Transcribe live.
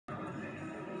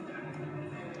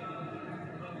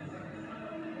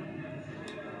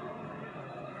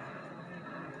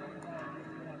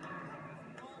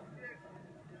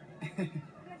I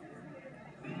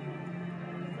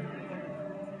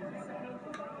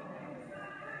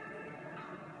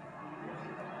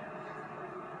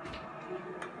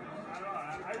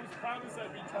was promised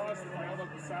I'd be tossed if I held up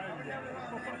the sign.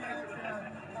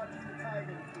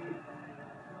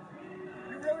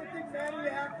 You really think Manny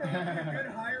Acta would be a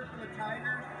good hire for the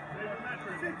Tigers?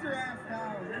 Sit your ass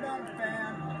down. You're not a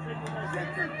fan. Sit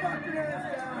your fucking ass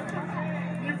down.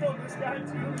 You vote this guy too?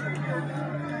 You're not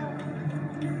a fan.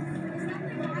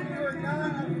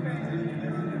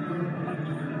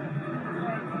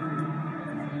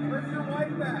 Where's your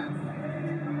wife at?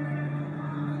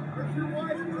 Where's your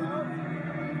wife, bro?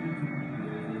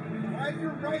 Why is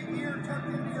your right ear tucked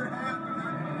into your hat and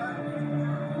not your left?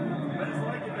 I just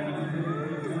like it, man.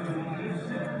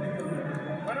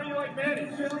 Why don't you like Manny? You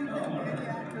really think Manny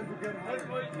Acta's a good hire?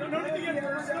 No need to get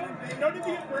personal. No need to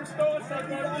get personal. Let's talk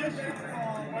about the issue.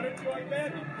 Why don't you like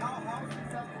Manny? How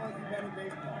successful has he been in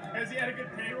baseball? Has he had a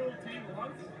good payroll team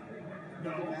once?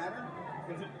 No. Does it matter?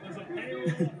 Does a payroll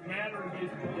matter in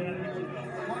baseball?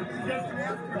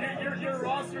 Because your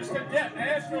rosters can get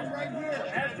Astros right here.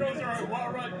 Astros are well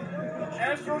run.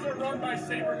 Astros are run by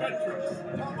sabermetrics.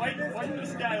 Like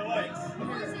this guy likes.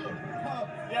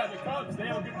 Yeah, the Cubs, they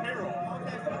have a good payroll.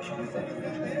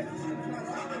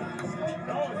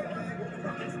 No,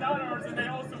 it's not ours, and they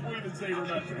also believe in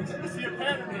sabermetrics. You see a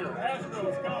pattern here.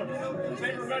 Astros, Cubs,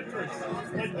 sabermetrics.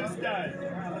 Like this guy.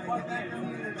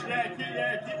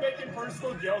 Yeah, keep making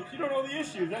personal jokes. You don't know the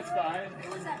issues, that's fine.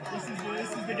 This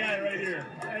is the guy right here.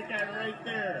 That guy right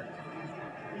there.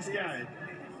 This guy.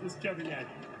 This chubby guy.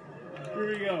 Here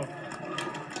we go.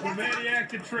 The Manny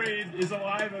Acta trade is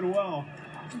alive and well.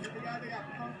 The guy that got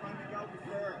punked by Miguel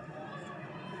Cabrera.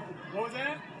 What was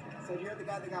that? So you're the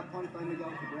guy that got punked by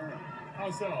Miguel Cabrera.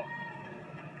 How so?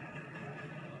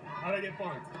 How'd I get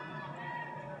punked?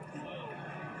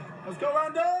 Let's go,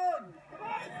 Rondon!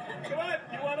 Come on!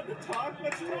 You wanted to talk?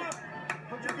 Let's talk!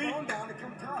 Put your phone down and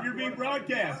come talk. You're being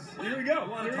broadcast. Here we go.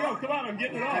 Here we go. Come on, I'm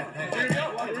getting it off. Here we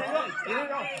go. Here we go. Here we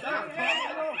go. Stop. Here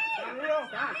we go.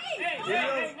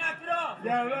 Hey, knock it off.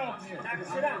 Got it off.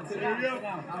 Sit down. Here we go.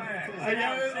 I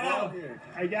got it off.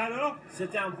 I got it off.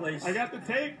 Sit down, please. I got the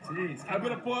tape. I'm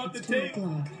going to pull out the tape.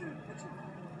 I'm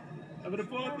going to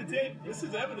pull out the tape. This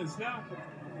is evidence now.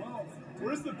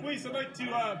 Where's the police? I'd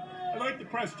like to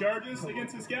press charges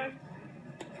against this guy.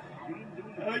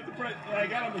 I like to press. I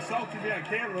got him assaulting me on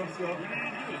camera, so. What did he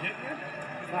do? Hit me?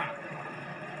 Stop.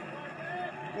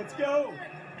 Let's go.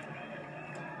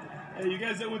 Hey, you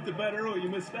guys that went to bed early, you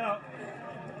missed out.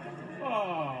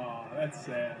 Oh, that's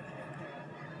sad.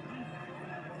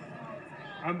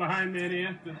 I'm behind Manny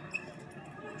Acta.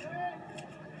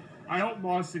 I hope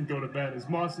Moss didn't go to bed. Is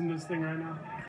Moss in this thing right now?